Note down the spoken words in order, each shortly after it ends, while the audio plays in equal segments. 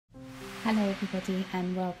Hello everybody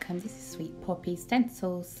and welcome. This is Sweet Poppy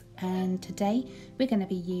Stencils, and today we're going to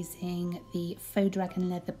be using the faux dragon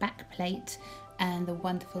leather backplate and the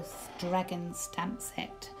wonderful dragon stamp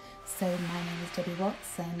set. So my name is Debbie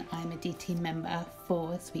Watts and I'm a DT member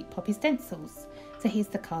for Sweet Poppy Stencils. So here's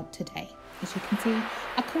the card today. As you can see,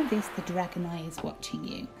 I call this the dragon eye is watching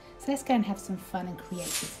you. So let's go and have some fun and create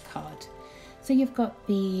this card. So you've got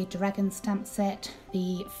the dragon stamp set,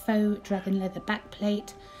 the faux dragon leather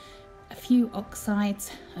backplate, a few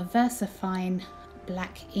oxides, a VersaFine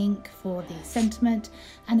black ink for the sentiment,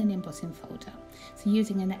 and an embossing folder. So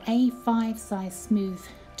using an A5 size smooth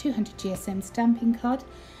 200 GSM stamping card,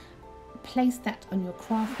 place that on your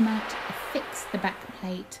craft mat, affix the back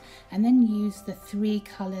plate, and then use the three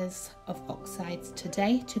colours of oxides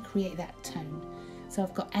today to create that tone. So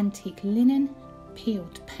I've got antique linen,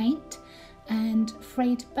 peeled paint, and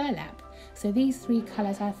frayed burlap. So these three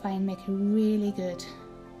colours I find make a really good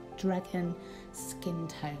dragon skin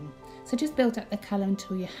tone. So just build up the colour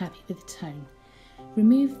until you're happy with the tone.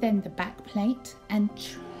 Remove then the back plate, and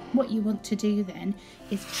what you want to do then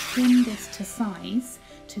is trim this to size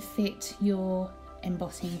to fit your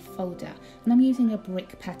embossing folder, and I'm using a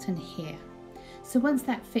brick pattern here. So once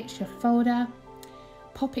that fits your folder,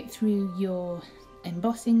 pop it through your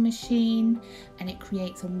embossing machine and it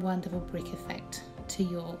creates a wonderful brick effect to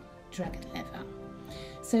your dragon leather.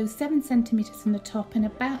 So 7 centimeters from the top and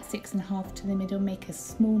about 6.5 to the middle. Make a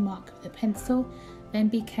small mark with a pencil, then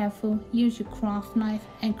be careful, use your craft knife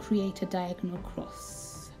and create a diagonal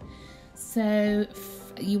cross. So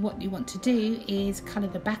what you want to do is colour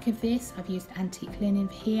the back of this. I've used antique linen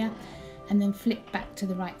here, and then flip back to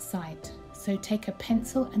the right side. So take a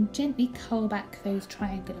pencil and gently curl back those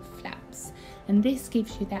triangular flaps, and this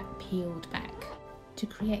gives you that peeled back. To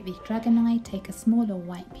create the dragon eye, take a smaller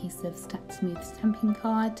white piece of smooth stamping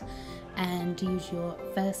card and use your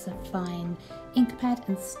VersaFine ink pad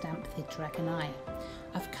and stamp the dragon eye.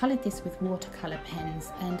 I've coloured this with watercolour pens,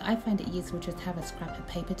 and I find it useful just to have a scrap of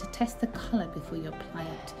paper to test the colour before you apply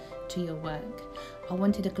it to your work. I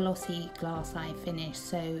wanted a glossy glass eye finish,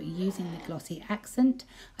 so using the glossy accent,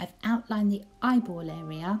 I've outlined the eyeball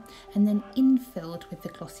area and then infilled with the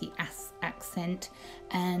glossy accent,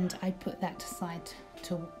 and I put that aside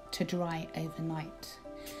to dry overnight.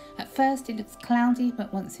 At first it looks cloudy,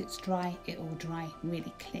 but once it's dry, it will dry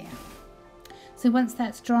really clear. So once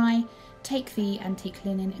that's dry, take the antique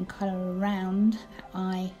linen and colour around that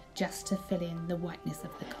eye just to fill in the whiteness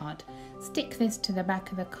of the card. Stick this to the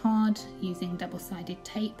back of the card using double-sided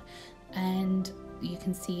tape, and you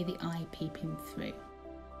can see the eye peeping through.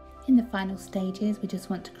 In the final stages, we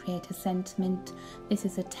just want to create a sentiment. This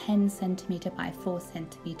is a 10 centimeter by 4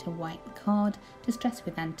 centimeter white card distressed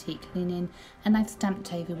with antique linen, and I've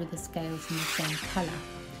stamped over with the scales in the same colour.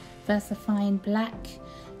 VersaFine black,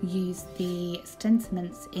 use the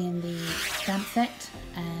stencilments in the stamp set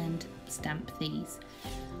and stamp these.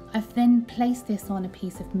 I've then placed this on a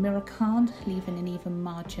piece of mirror card, leaving an even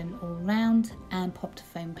margin all round, and popped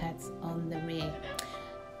foam pads on the rear.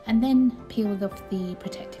 And then peeled off the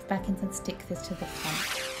protective backings and stick this to the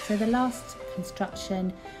front. So the last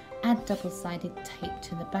construction, add double-sided tape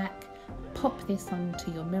to the back, pop this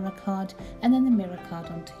onto your mirror card, and then the mirror card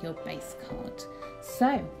onto your base card.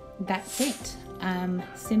 So that's it.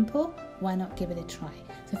 Simple, why not give it a try?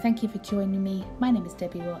 So thank you for joining me. My name is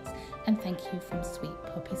Debbie Watts, and thank you from Sweet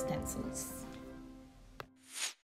Poppy Stencils.